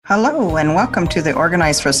Hello, and welcome to the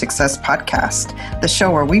Organize for Success podcast, the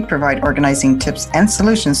show where we provide organizing tips and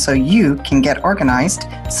solutions so you can get organized,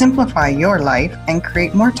 simplify your life, and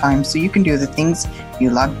create more time so you can do the things you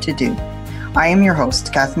love to do. I am your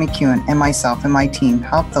host, Kathy McEwen, and myself and my team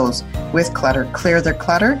help those with clutter clear their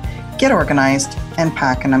clutter, get organized, and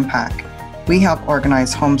pack and unpack. We help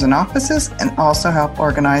organize homes and offices and also help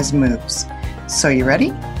organize moves. So you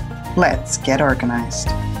ready? Let's get organized.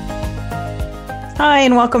 Hi,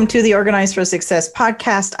 and welcome to the Organize for Success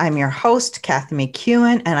podcast. I'm your host, Kathy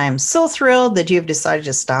McEwen, and I'm so thrilled that you've decided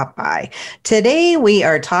to stop by. Today, we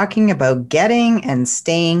are talking about getting and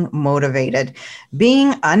staying motivated.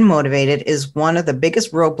 Being unmotivated is one of the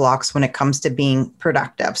biggest roadblocks when it comes to being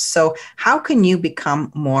productive. So how can you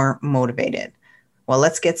become more motivated? Well,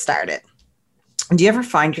 let's get started. Do you ever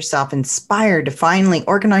find yourself inspired to finally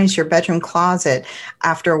organize your bedroom closet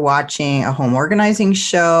after watching a home organizing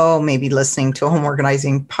show, maybe listening to a home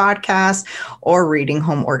organizing podcast, or reading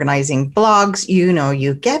home organizing blogs?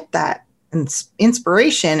 You get that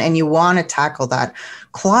inspiration and you want to tackle that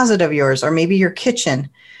closet of yours or maybe your kitchen.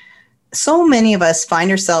 So many of us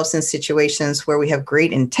find ourselves in situations where we have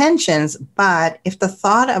great intentions, but if the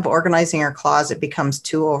thought of organizing our closet becomes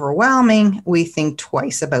too overwhelming, we think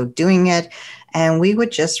twice about doing it. And we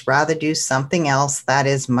would just rather do something else that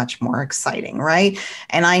is much more exciting, right?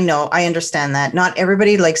 And I understand that not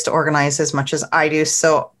everybody likes to organize as much as I do,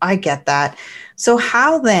 so I get that. So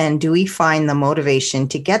how then do we find the motivation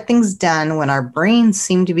to get things done when our brains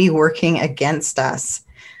seem to be working against us?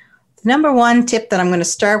 The number one tip that I'm going to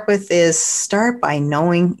start with is start by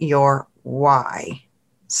knowing your why.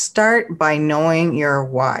 Start by knowing your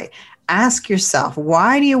why. Ask yourself,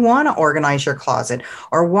 why do you want to organize your closet?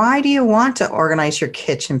 Or why do you want to organize your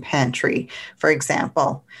kitchen pantry? For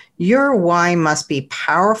example, your why must be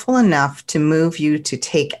powerful enough to move you to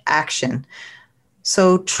take action.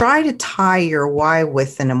 So try to tie your why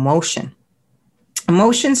with an emotion.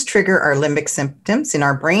 Emotions trigger our limbic systems in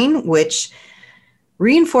our brain, which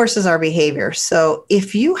reinforces our behavior. So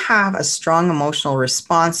if you have a strong emotional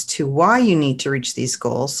response to why you need to reach these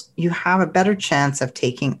goals, you have a better chance of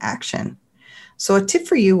taking action. So a tip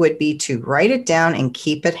for you would be to write it down and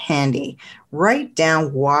keep it handy. Write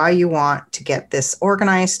down why you want to get this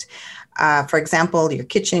organized. For example, your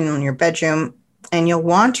kitchen and your bedroom, and you'll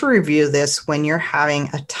want to review this when you're having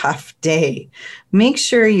a tough day. Make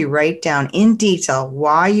sure you write down in detail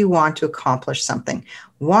why you want to accomplish something,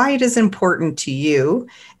 why it is important to you,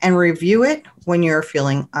 and review it when you're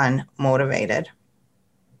feeling unmotivated.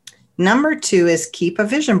 Number 2 is keep a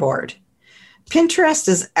vision board. Pinterest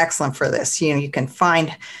is excellent for this. You can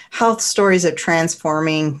find health stories of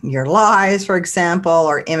transforming your lives, for example,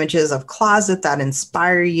 or images of closet that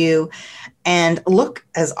inspire you, and look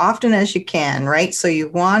as often as you can, right? So you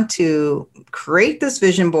want to create this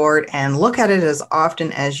vision board and look at it as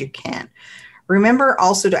often as you can. Remember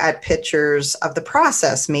also to add pictures of the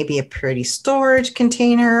process, maybe a pretty storage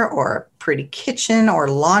container or a pretty kitchen or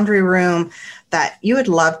laundry room that you would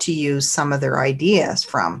love to use some of their ideas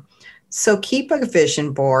from. So keep a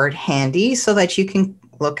vision board handy so that you can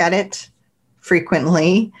look at it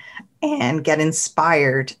frequently and get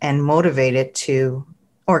inspired and motivated to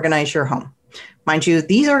organize your home. Mind you,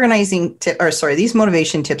 these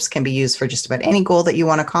motivation tips can be used for just about any goal that you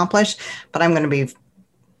want to accomplish, but I'm going to be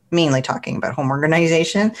mainly talking about home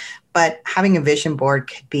organization, but having a vision board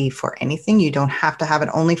could be for anything. You don't have to have it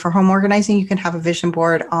only for home organizing. You can have a vision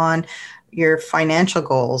board on your financial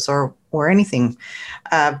goals or anything.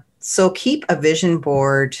 So keep a vision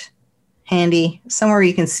board handy, somewhere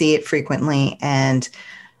you can see it frequently and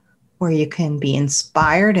where you can be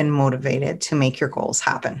inspired and motivated to make your goals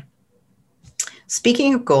happen.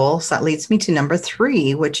 Speaking of goals, that leads me to number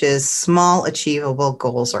 3, which is small achievable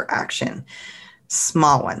goals or action.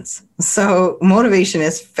 Small ones. So motivation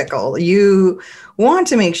is fickle. You want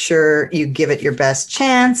to make sure you give it your best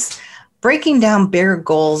chance. Breaking down bigger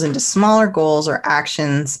goals into smaller goals or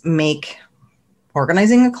actions make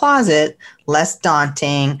organizing a closet less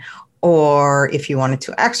daunting. Or if you wanted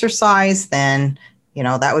to exercise, then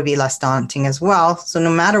that would be less daunting as well. So no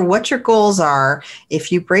matter what your goals are,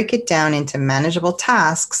 if you break it down into manageable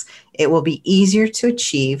tasks, it will be easier to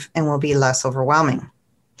achieve and will be less overwhelming.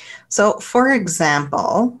 So for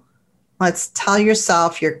example, let's tell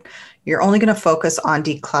yourself you're only going to focus on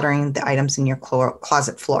decluttering the items in your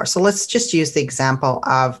closet floor. So let's just use the example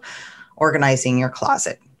of organizing your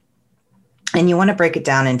closet. And you want to break it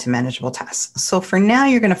down into manageable tasks. So for now,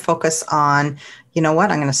 you're going to focus on, I'm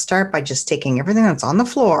going to start by just taking everything that's on the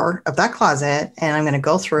floor of that closet, and I'm going to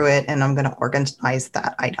go through it, and I'm going to organize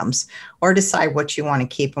that items or decide what you want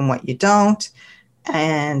to keep and what you don't,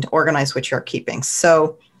 and organize what you're keeping.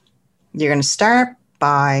 So You're going to start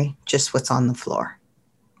by just what's on the floor,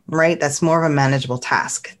 right? That's more of a manageable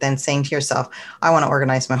task than saying to yourself, I want to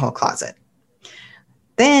organize my whole closet.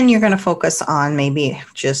 Then you're going to focus on maybe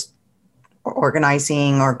just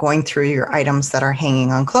organizing or going through your items that are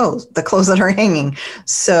hanging on clothes, the clothes that are hanging.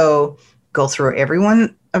 So go through every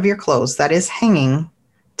one of your clothes that is hanging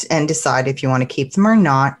and decide if you want to keep them or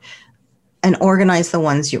not, and organize the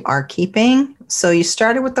ones you are keeping. So you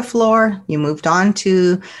started with the floor, you moved on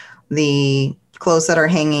to the clothes that are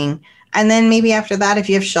hanging. And then maybe after that, if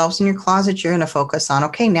you have shelves in your closet, you're going to focus on,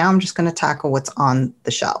 okay, now I'm just going to tackle what's on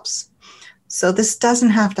the shelves. So this doesn't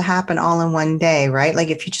have to happen all in one day, right? Like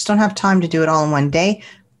if you just don't have time to do it all in one day,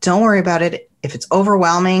 don't worry about it. If it's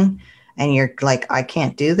overwhelming and you're like, I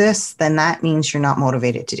can't do this, then that means you're not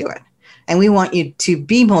motivated to do it. And we want you to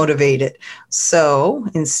be motivated. So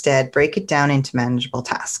instead, break it down into manageable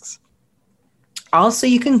tasks. Also,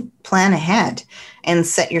 you can plan ahead and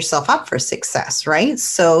set yourself up for success, right?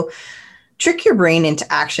 So trick your brain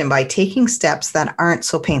into action by taking steps that aren't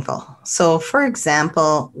so painful. So for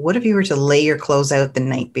example, what if you were to lay your clothes out the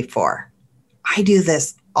night before? I do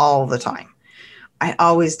this all the time. I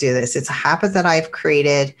always do this. It's a habit that I've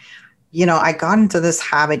created. You know, I got into this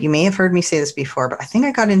habit. You may have heard me say this before, but I think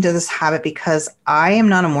I got into this habit because I am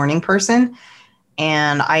not a morning person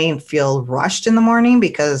and I feel rushed in the morning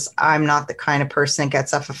because I'm not the kind of person that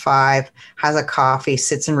gets up at 5, has a coffee,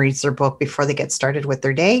 sits and reads their book before they get started with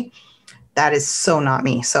their day. That is so not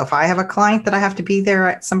me. So if I have a client that I have to be there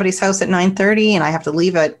at somebody's house at 9:30 and I have to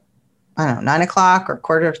leave at, I don't know, 9 o'clock or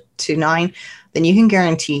 8:45, then you can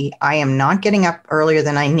guarantee I am not getting up earlier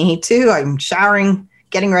than I need to. I'm showering,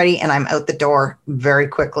 getting ready, and I'm out the door very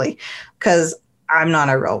quickly because I'm not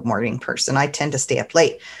a real morning person. I tend to stay up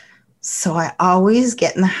late. So I always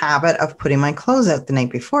get in the habit of putting my clothes out the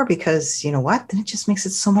night before because you know what? Then it just makes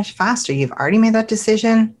it so much faster. You've already made that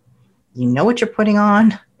decision. You know what you're putting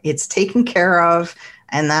on. It's taken care of.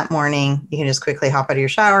 And that morning, you can just quickly hop out of your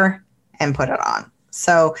shower and put it on.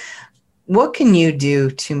 So what can you do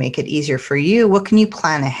to make it easier for you? What can you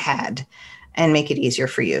plan ahead and make it easier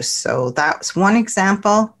for you? So that's one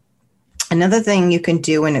example. Another thing you can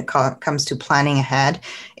do when it comes to planning ahead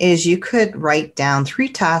is you could write down 3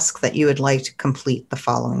 tasks that you would like to complete the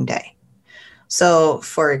following day. So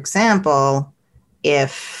for example,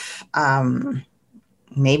 if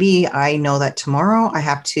maybe I know that tomorrow I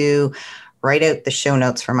have to write out the show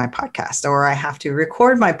notes for my podcast, or I have to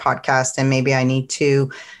record my podcast and maybe I need to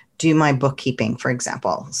do my bookkeeping, for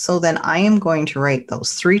example. So then I am going to write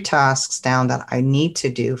those 3 tasks down that I need to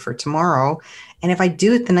do for tomorrow. And if I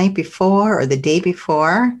do it the night before or the day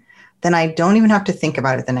before, then I don't even have to think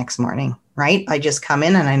about it the next morning, right? I just come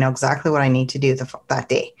in and I know exactly what I need to do that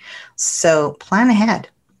day. So plan ahead.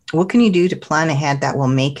 What can you do to plan ahead that will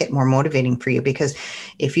make it more motivating for you? Because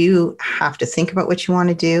if you have to think about what you want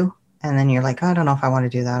to do, and then you're like, I don't know if I want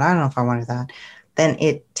to do that. I don't know if I want to do that. Then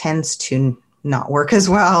it tends to not work as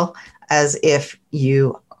well as if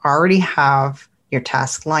you already have your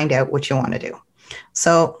task lined out, what you want to do.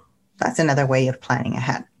 So that's another way of planning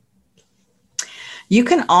ahead. You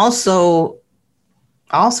can also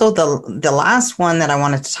the last one that I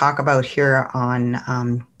wanted to talk about here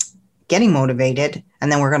on getting motivated,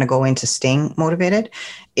 and then we're going to go into staying motivated,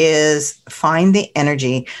 is find the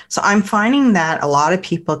energy. So I'm finding that a lot of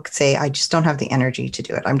people say, I just don't have the energy to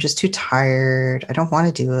do it. I'm just too tired. I don't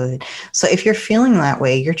want to do it. So if you're feeling that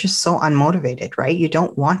way, you're just so unmotivated, right? You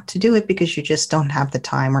don't want to do it because you just don't have the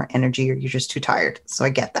time or energy, or you're just too tired. So I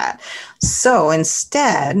get that. So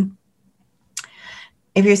instead,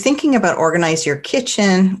 if you're thinking about organize your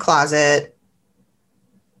kitchen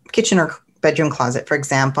or bedroom closet, for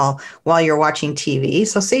example, while you're watching TV.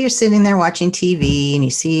 So say you're sitting there watching TV and you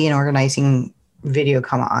see an organizing video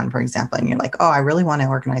come on, for example, and you're like, oh, I really want to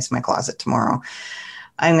organize my closet tomorrow.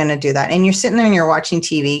 I'm going to do that. And you're sitting there and you're watching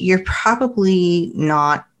TV. You're probably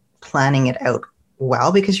not planning it out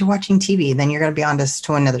well because you're watching TV. Then you're going to be on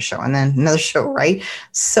to another show and then another show, right?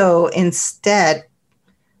 So instead,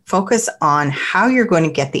 focus on how you're going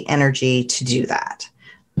to get the energy to do that.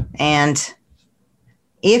 And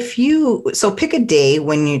pick a day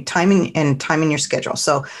when you time in your schedule.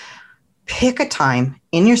 So pick a time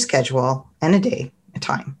in your schedule and a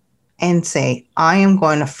time, and say, I am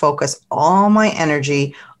going to focus all my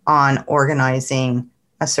energy on organizing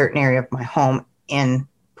a certain area of my home, and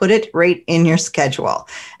put it right in your schedule,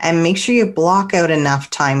 and make sure you block out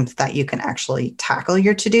enough time that you can actually tackle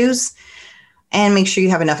your to-dos, and make sure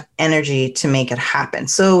you have enough energy to make it happen.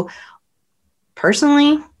 So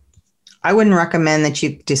personally, I wouldn't recommend that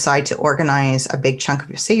you decide to organize a big chunk of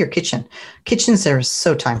your, say your kitchen. Kitchens are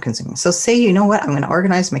so time consuming. So say, you know what, I'm going to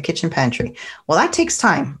organize my kitchen pantry. Well, that takes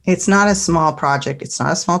time. It's not a small project. It's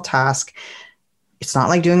not a small task. It's not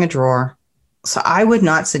like doing a drawer. So I would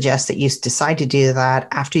not suggest that you decide to do that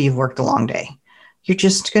after you've worked a long day. You're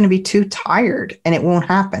just going to be too tired and it won't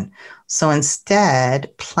happen. So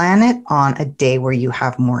instead, plan it on a day where you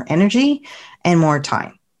have more energy and more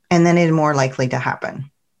time, and then it's more likely to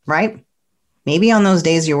happen, right? Maybe on those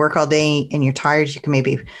days you work all day and you're tired, you can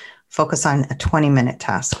maybe focus on a 20-minute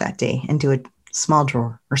task that day and do a small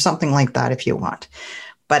drawer or something like that if you want.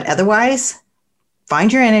 But otherwise,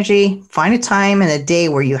 find your energy, find a time and a day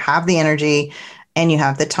where you have the energy and you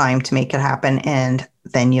have the time to make it happen. And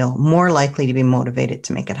then you're more likely to be motivated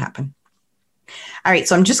to make it happen. All right,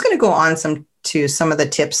 so I'm just going to go on to some of the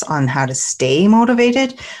tips on how to stay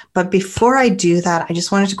motivated. But before I do that, I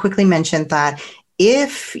just wanted to quickly mention that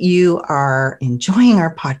if you are enjoying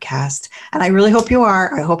our podcast, and I really hope you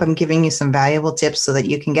are, I hope I'm giving you some valuable tips so that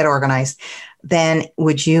you can get organized, then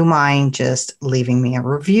would you mind just leaving me a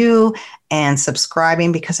review and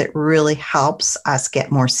subscribing, because it really helps us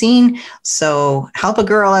get more seen. So help a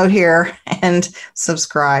girl out here and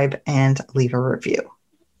subscribe and leave a review.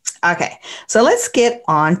 Okay, so let's get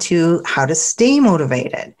on to how to stay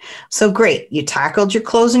motivated. So great, you tackled your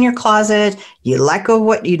clothes in your closet, you let go of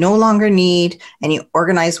what you no longer need, and you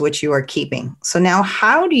organize what you are keeping. So now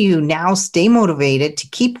how do you now stay motivated to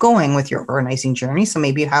keep going with your organizing journey? So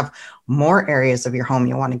maybe you have more areas of your home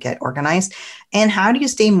you want to get organized. And how do you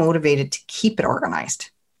stay motivated to keep it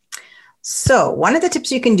organized? So one of the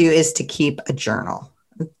tips you can do is to keep a journal.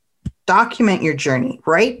 Document your journey.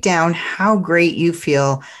 Write down how great you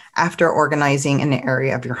feel after organizing an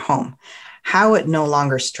area of your home, how it no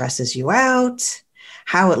longer stresses you out,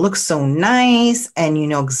 how it looks so nice, and you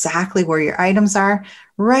know exactly where your items are.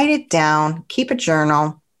 Write it down, keep a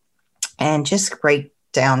journal, and just write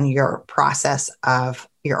down your process of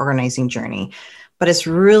your organizing journey. But it's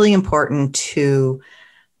really important to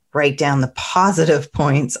write down the positive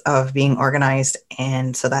points of being organized.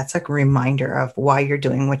 And so that's a reminder of why you're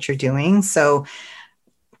doing what you're doing. So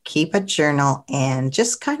keep a journal and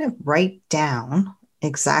just kind of write down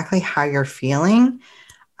exactly how you're feeling.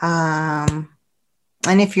 And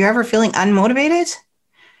if you're ever feeling unmotivated,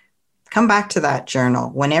 come back to that journal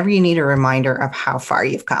whenever you need a reminder of how far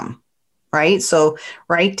you've come, right? So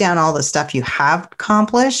write down all the stuff you have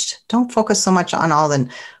accomplished. Don't focus so much on all the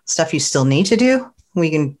stuff you still need to do. We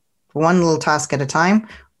can one little task at a time,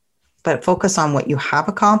 but focus on what you have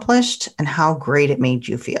accomplished and how great it made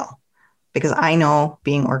you feel. Because I know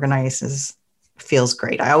being organized feels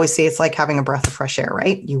great. I always say it's like having a breath of fresh air,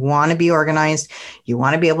 right? You want to be organized. You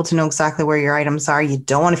want to be able to know exactly where your items are. You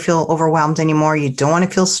don't want to feel overwhelmed anymore. You don't want to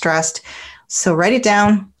feel stressed. So write it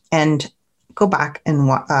down and go back and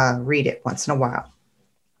read it once in a while.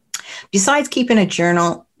 Besides keeping a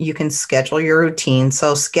journal, you can schedule your routine.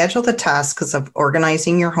 So schedule the tasks of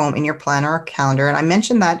organizing your home in your planner or calendar. And I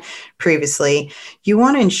mentioned that previously. You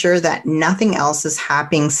want to ensure that nothing else is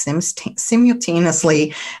happening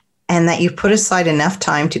simultaneously and that you put aside enough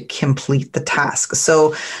time to complete the task.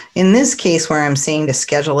 So in this case where I'm saying to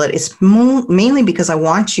schedule it, it's mainly because I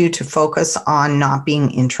want you to focus on not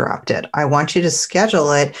being interrupted. I want you to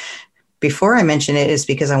schedule it. Before I mention it is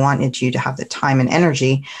because I wanted you to have the time and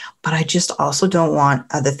energy, but I just also don't want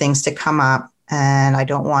other things to come up, and I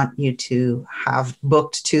don't want you to have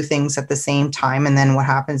booked two things at the same time. And then what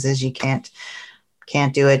happens is you can't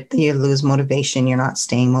do it. You lose motivation. You're not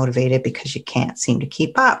staying motivated because you can't seem to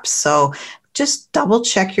keep up. So just double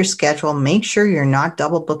check your schedule. Make sure you're not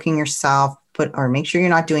double booking yourself, or make sure you're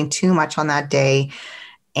not doing too much on that day,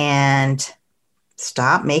 and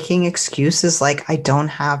stop making excuses like I don't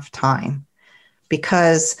have time,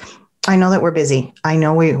 because I know that we're busy. I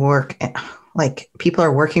know we work, like people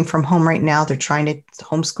are working from home right now. They're trying to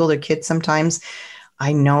homeschool their kids sometimes.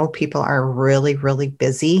 I know people are really, really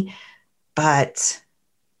busy, but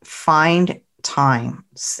find time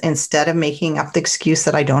instead of making up the excuse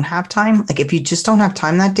that I don't have time. Like if you just don't have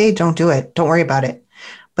time that day, don't do it. Don't worry about it.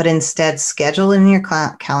 But instead schedule in your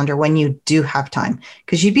calendar when you do have time,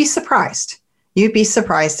 because you'd be surprised. You'd be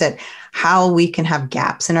surprised at how we can have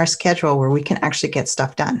gaps in our schedule where we can actually get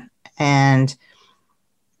stuff done. And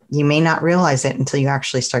you may not realize it until you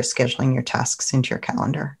actually start scheduling your tasks into your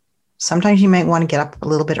calendar. Sometimes you might want to get up a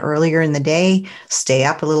little bit earlier in the day, stay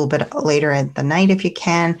up a little bit later at the night if you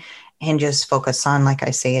can, and just focus on, like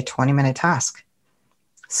I say, a 20-minute task.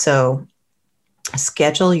 So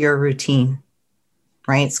schedule your routine,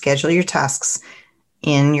 right? Schedule your tasks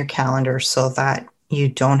in your calendar so that you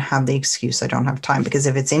don't have the excuse, I don't have time, because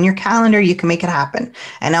if it's in your calendar, you can make it happen.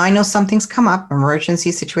 And now I know some things come up,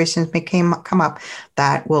 emergency situations may come up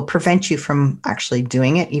that will prevent you from actually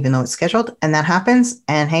doing it, even though it's scheduled, and that happens.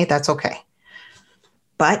 And hey, that's okay.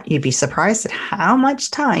 But you'd be surprised at how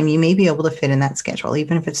much time you may be able to fit in that schedule,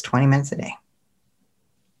 even if it's 20 minutes a day.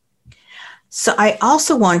 So I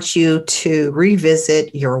also want you to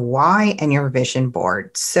revisit your why and your vision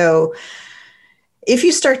board. So if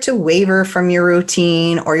you start to waver from your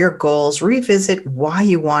routine or your goals, revisit why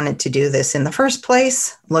you wanted to do this in the first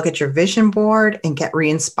place. Look at your vision board and get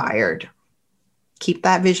re-inspired. Keep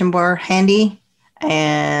that vision board handy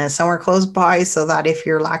and somewhere close by so that if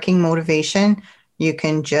you're lacking motivation, you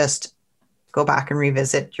can just go back and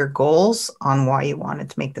revisit your goals on why you wanted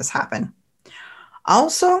to make this happen.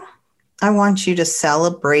 Also, I want you to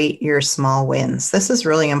celebrate your small wins. This is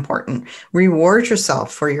really important. Reward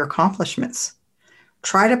yourself for your accomplishments.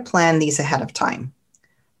 Try to plan these ahead of time.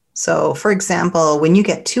 So, for example, when you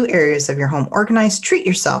get 2 areas of your home organized, treat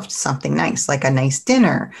yourself to something nice, like a nice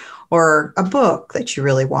dinner or a book that you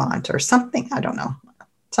really want or something, I don't know,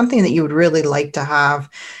 something that you would really like to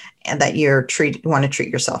have and that you want to treat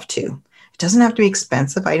yourself to. It doesn't have to be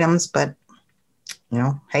expensive items, but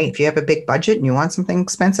hey, if you have a big budget and you want something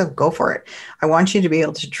expensive, go for it. I want you to be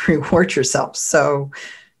able to reward yourself. So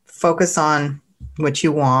focus on what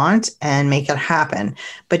you want and make it happen.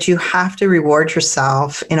 But you have to reward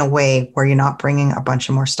yourself in a way where you're not bringing a bunch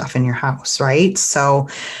of more stuff in your house, right? So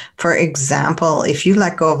for example, if you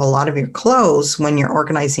let go of a lot of your clothes when you're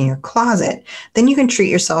organizing your closet, then you can treat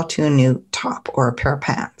yourself to a new top or a pair of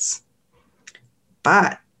pants.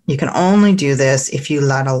 But you can only do this if you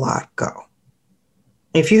let a lot go.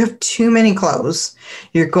 If you have too many clothes,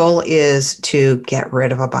 your goal is to get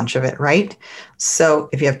rid of a bunch of it, right? So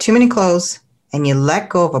if you have too many clothes and you let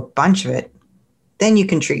go of a bunch of it, then you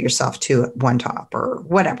can treat yourself to one top or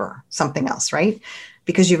whatever, something else, right?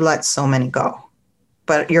 Because you've let so many go.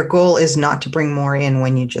 But your goal is not to bring more in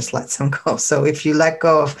when you just let some go. So if you let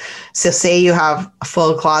go of, so say you have a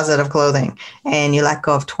full closet of clothing and you let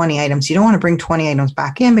go of 20 items, you don't want to bring 20 items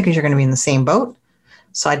back in because you're going to be in the same boat.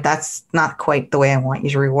 So that's not quite the way I want you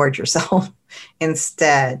to reward yourself.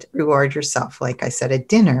 Instead, reward yourself, like I said, at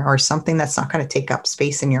dinner or something that's not going to take up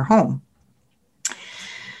space in your home.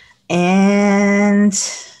 And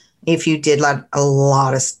if you did let a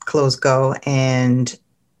lot of clothes go and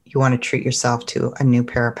you want to treat yourself to a new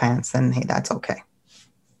pair of pants, then hey, that's okay.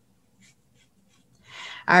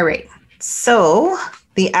 All right. So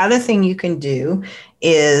the other thing you can do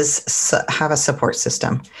is have a support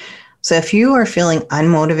system. So if you are feeling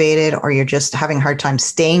unmotivated or you're just having a hard time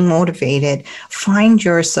staying motivated, find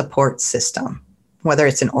your support system, whether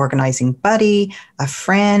it's an organizing buddy, a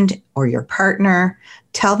friend, or your partner.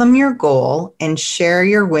 Tell them your goal and share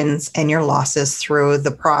your wins and your losses through the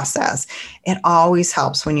process. It always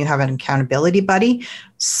helps when you have an accountability buddy.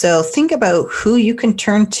 So think about who you can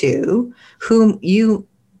turn to, so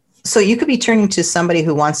you could be turning to somebody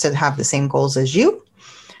who wants to have the same goals as you.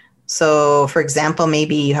 So for example,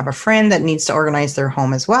 maybe you have a friend that needs to organize their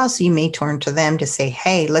home as well. So you may turn to them to say,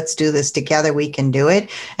 hey, let's do this together. We can do it.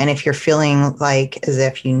 And if you're feeling like as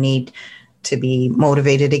if you need to be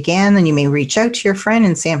motivated again, then you may reach out to your friend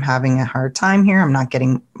and say, I'm having a hard time here. I'm not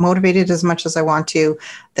getting motivated as much as I want to.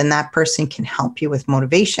 Then that person can help you with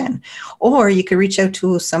motivation. Or you could reach out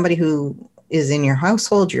to somebody who is in your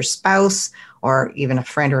household, your spouse, or even a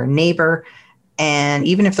friend or a neighbor. And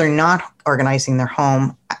even if they're not organizing their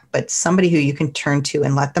home, but somebody who you can turn to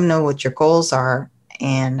and let them know what your goals are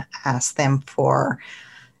and ask them for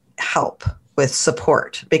help with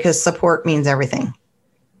support, because support means everything.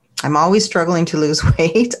 I'm always struggling to lose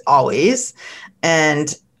weight, always.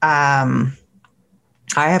 And I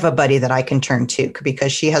have a buddy that I can turn to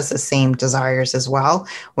because she has the same desires as well,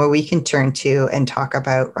 where we can turn to and talk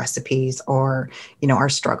about recipes or, our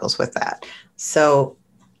struggles with that. So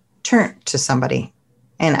turn to somebody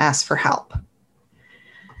and ask for help.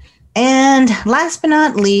 And last but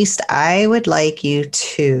not least, I would like you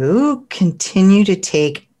to continue to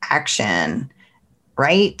take action,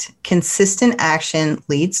 right? Consistent action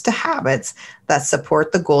leads to habits that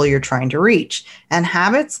support the goal you're trying to reach. And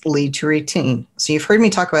habits lead to routine. So you've heard me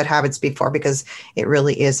talk about habits before because it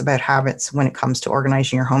really is about habits when it comes to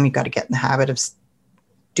organizing your home. You've got to get in the habit of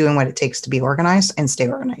doing what it takes to be organized and stay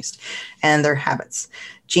organized. And they're habits.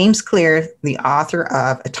 James Clear, the author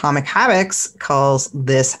of Atomic Habits, calls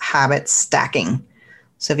this habit stacking.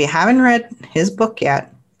 So if you haven't read his book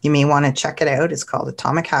yet, you may want to check it out. It's called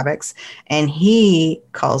Atomic Habits. And he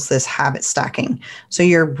calls this habit stacking. So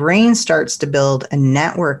your brain starts to build a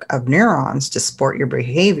network of neurons to support your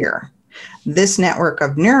behavior. This network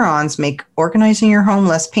of neurons make organizing your home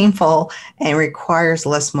less painful and requires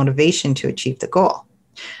less motivation to achieve the goal.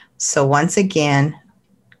 So once again,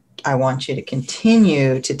 I want you to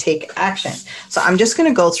continue to take action. So I'm just going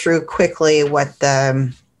to go through quickly what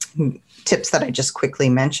the tips that I just quickly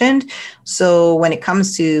mentioned. So when it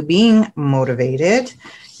comes to being motivated,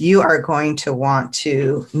 you are going to want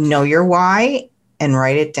to know your why and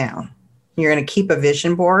write it down. You're going to keep a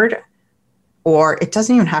vision board, or it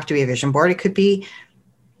doesn't even have to be a vision board. It could be,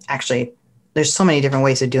 actually, there's so many different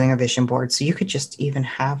ways of doing a vision board. So you could just even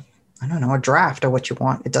have, I don't know, a draft of what you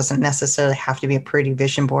want. It doesn't necessarily have to be a pretty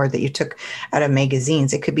vision board that you took out of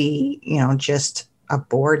magazines. It could be, just a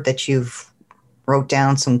board that you've wrote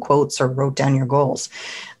down some quotes or wrote down your goals.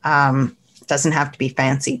 It doesn't have to be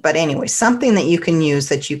fancy. But anyway, something that you can use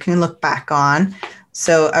that you can look back on.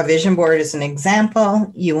 So a vision board is an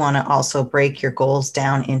example. You want to also break your goals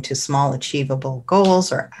down into small achievable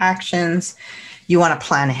goals or actions. You want to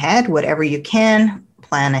plan ahead, whatever you can,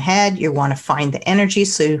 plan ahead. You want to find the energy.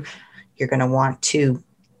 So you're going to want to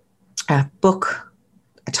book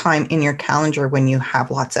a time in your calendar when you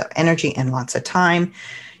have lots of energy and lots of time.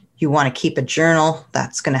 You want to keep a journal.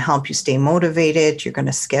 That's going to help you stay motivated. You're going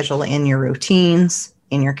to schedule in your routines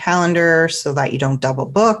in your calendar so that you don't double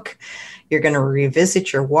book. You're going to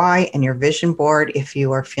revisit your why and your vision board if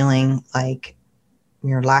you are feeling like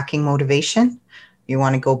you're lacking motivation. You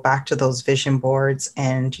want to go back to those vision boards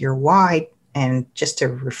and your why, and just to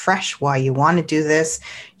refresh why you want to do this.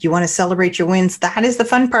 You want to celebrate your wins. That is the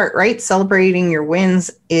fun part, right? Celebrating your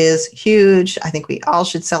wins is huge. I think we all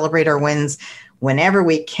should celebrate our wins whenever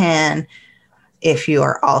we can. If you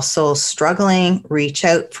are also struggling, reach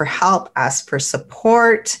out for help, ask for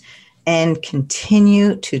support, and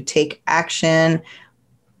continue to take action.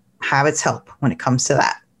 Habits help when it comes to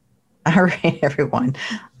that. All right, everyone.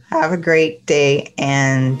 Have a great day,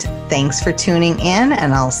 and thanks for tuning in,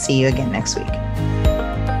 and I'll see you again next week.